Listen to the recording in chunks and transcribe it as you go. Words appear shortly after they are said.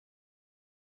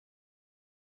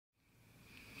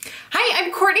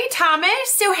Courtney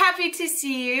Thomas, so happy to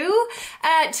see you.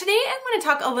 Today I want to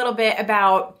talk a little bit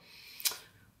about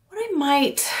what I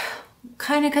might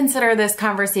kind of consider this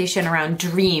conversation around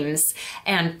dreams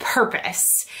and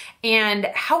purpose and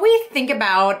how we think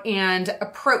about and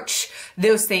approach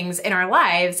those things in our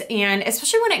lives, and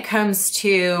especially when it comes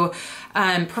to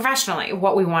professionally,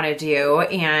 what we want to do,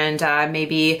 and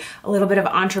maybe a little bit of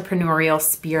entrepreneurial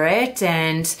spirit,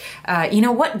 and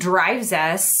what drives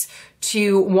us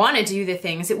to want to do the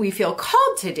things that we feel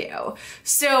called to do.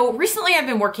 So recently I've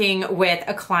been working with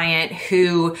a client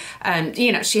who,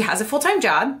 she has a full-time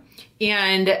job,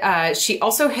 and she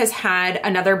also has had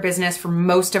another business for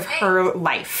most of her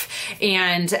life.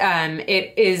 And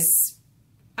it is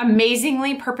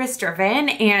amazingly purpose-driven,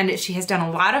 and she has done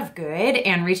a lot of good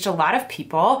and reached a lot of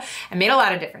people and made a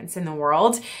lot of difference in the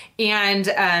world. And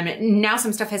now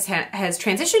some stuff has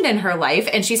transitioned in her life,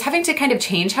 and she's having to kind of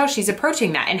change how she's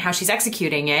approaching that and how she's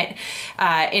executing it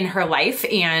in her life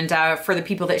and for the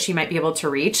people that she might be able to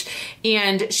reach.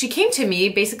 And she came to me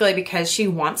basically because she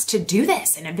wants to do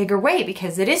this in a bigger way,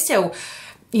 because it is so,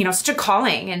 such a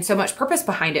calling and so much purpose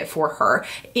behind it for her.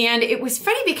 And it was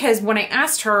funny because when I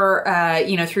asked her,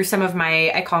 through some of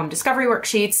my, I call them discovery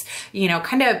worksheets,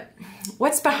 kind of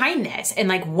what's behind this and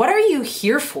like, what are you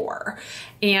here for?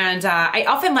 And I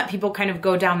often let people kind of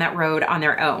go down that road on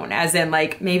their own, as in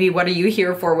like, maybe what are you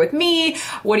here for with me?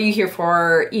 What are you here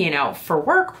for, for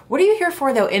work? What are you here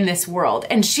for though in this world?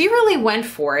 And she really went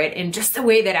for it in just the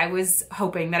way that I was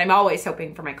hoping, that I'm always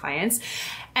hoping for my clients.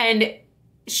 And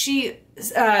she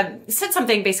said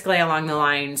something basically along the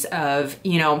lines of,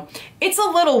 it's a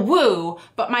little woo,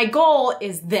 but my goal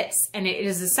is this. And it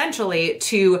is essentially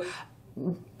to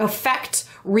affect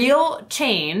real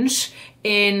change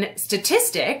in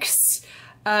statistics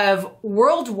of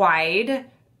worldwide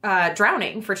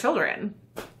drowning for children.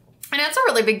 And that's a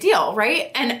really big deal, right?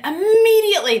 And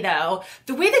immediately though,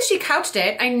 the way that she couched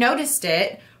it, I noticed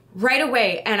it right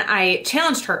away, and I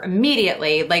challenged her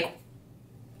immediately, like,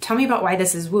 tell me about why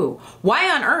this is woo. Why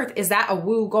on earth is that a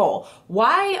woo goal?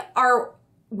 Why are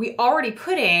we already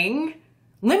putting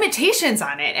limitations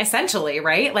on it, essentially,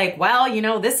 right? Like, well,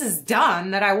 this is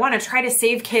dumb that I want to try to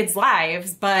save kids'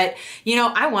 lives, but,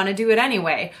 I want to do it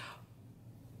anyway.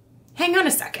 Hang on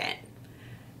a second.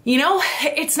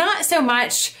 It's not so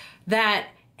much that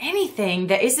anything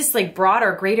that is this like broad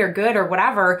or greater good or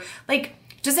whatever, like,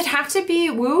 does it have to be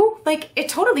woo? Like, it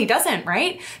totally doesn't,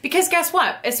 right? Because guess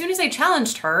what? As soon as I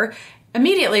challenged her,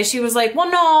 immediately she was like, well,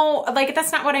 no, like,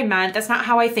 that's not what I meant. That's not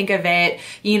how I think of it,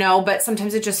 but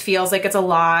sometimes it just feels like it's a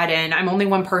lot and I'm only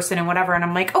one person and whatever. And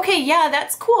I'm like, okay, yeah,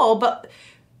 that's cool. But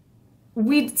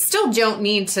we still don't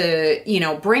need to,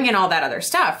 bring in all that other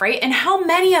stuff, right? And how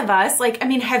many of us,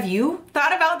 have you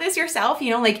thought about this yourself?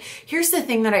 Here's the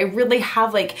thing that I really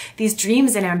have, like, these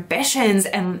dreams and ambitions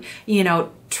and,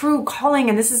 true calling,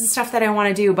 and this is the stuff that I want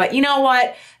to do, but you know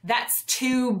what? That's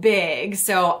too big,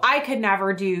 so I could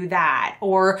never do that,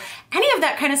 or any of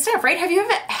that kind of stuff, right? Have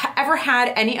you ever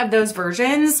had any of those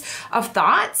versions of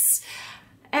thoughts?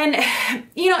 And,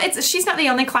 she's not the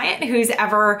only client who's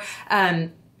ever,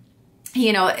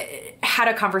 had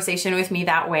a conversation with me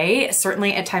that way.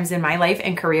 Certainly at times in my life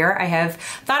and career, I have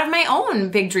thought of my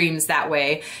own big dreams that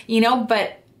way,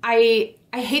 but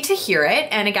I hate to hear it.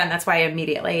 And again, that's why I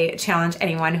immediately challenge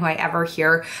anyone who I ever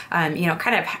hear,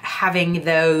 kind of having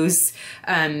those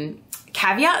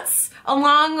caveats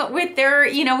along with their,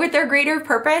 with their greater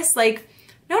purpose. Like,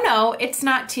 no, it's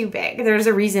not too big. There's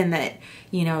a reason that,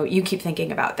 you keep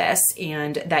thinking about this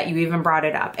and that you even brought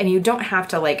it up, and you don't have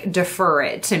to like defer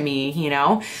it to me,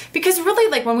 because really,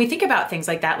 like, when we think about things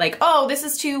like that, like, oh, this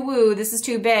is too woo, this is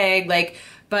too big, like,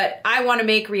 but I want to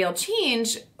make real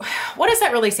change. What is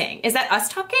that really saying? Is that us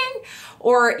talking?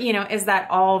 Or, is that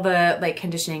all the like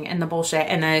conditioning and the bullshit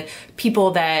and the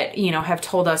people that, have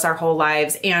told us our whole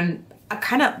lives, and a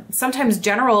kind of sometimes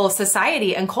general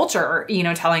society and culture,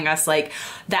 telling us like,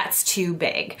 that's too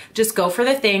big. Just go for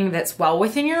the thing that's well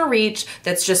within your reach,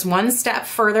 that's just one step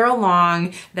further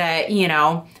along, that,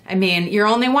 you're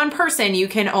only one person, you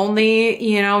can only,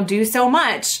 do so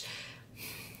much.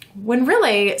 When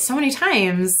really, so many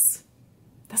times,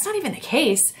 that's not even the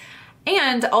case.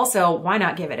 And also, why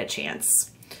not give it a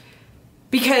chance?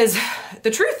 Because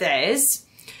the truth is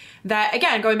that,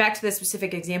 again, going back to the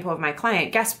specific example of my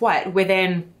client, guess what?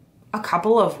 Within a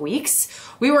couple of weeks,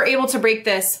 we were able to break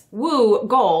this woo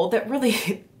goal that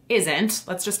really isn't,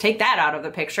 let's just take that out of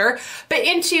the picture, but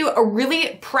into a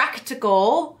really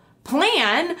practical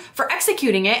plan for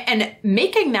executing it and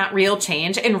making that real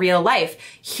change in real life.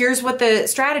 Here's what the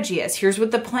strategy is. Here's what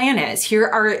the plan is. Here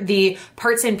are the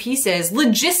parts and pieces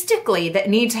logistically that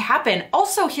need to happen.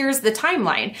 Also, here's the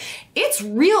timeline. It's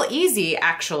real easy,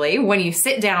 actually, when you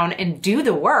sit down and do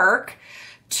the work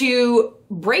to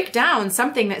break down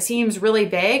something that seems really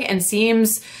big and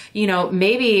seems, you know,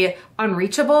 maybe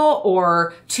unreachable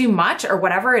or too much or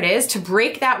whatever it is, to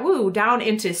break that woo down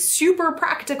into super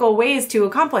practical ways to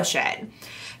accomplish it,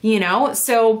 you know?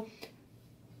 So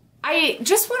I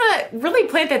just want to really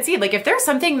plant that seed. Like, if there's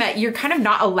something that you're kind of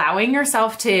not allowing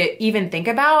yourself to even think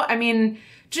about, I mean,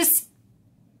 just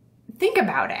think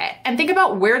about it and think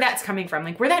about where that's coming from,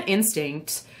 like where that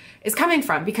instinct is coming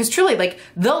from, because truly, like,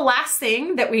 the last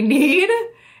thing that we need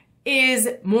is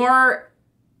more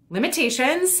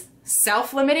limitations,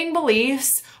 self-limiting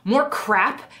beliefs, more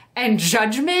crap and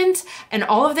judgment and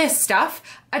all of this stuff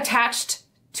attached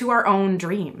to our own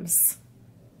dreams,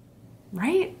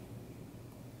 right?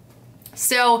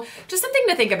 So just something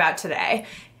to think about today.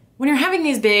 When you're having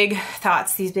these big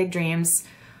thoughts, these big dreams,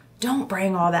 don't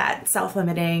bring all that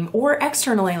self-limiting or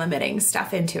externally limiting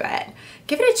stuff into it.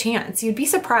 Give it a chance. You'd be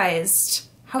surprised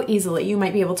how easily you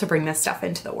might be able to bring this stuff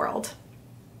into the world.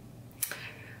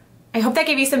 I hope that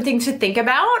gave you something to think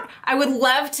about. I would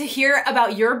love to hear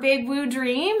about your big woo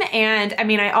dream. And I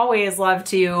mean, I always love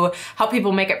to help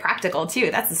people make it practical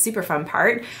too. That's the super fun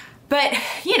part. But,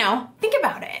 you know, think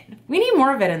about it. We need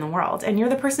more of it in the world, and you're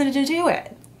the person to do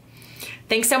it.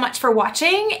 Thanks so much for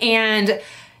watching, and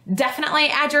definitely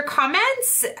add your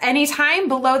comments anytime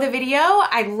below the video.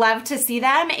 I'd love to see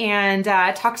them and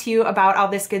talk to you about all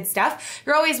this good stuff.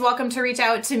 You're always welcome to reach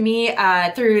out to me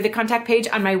through the contact page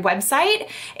on my website,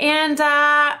 and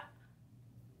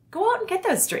go out and get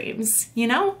those dreams, you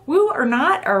know, woo or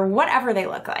not, or whatever they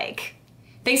look like.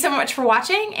 Thanks so much for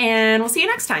watching, and we'll see you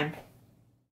next time.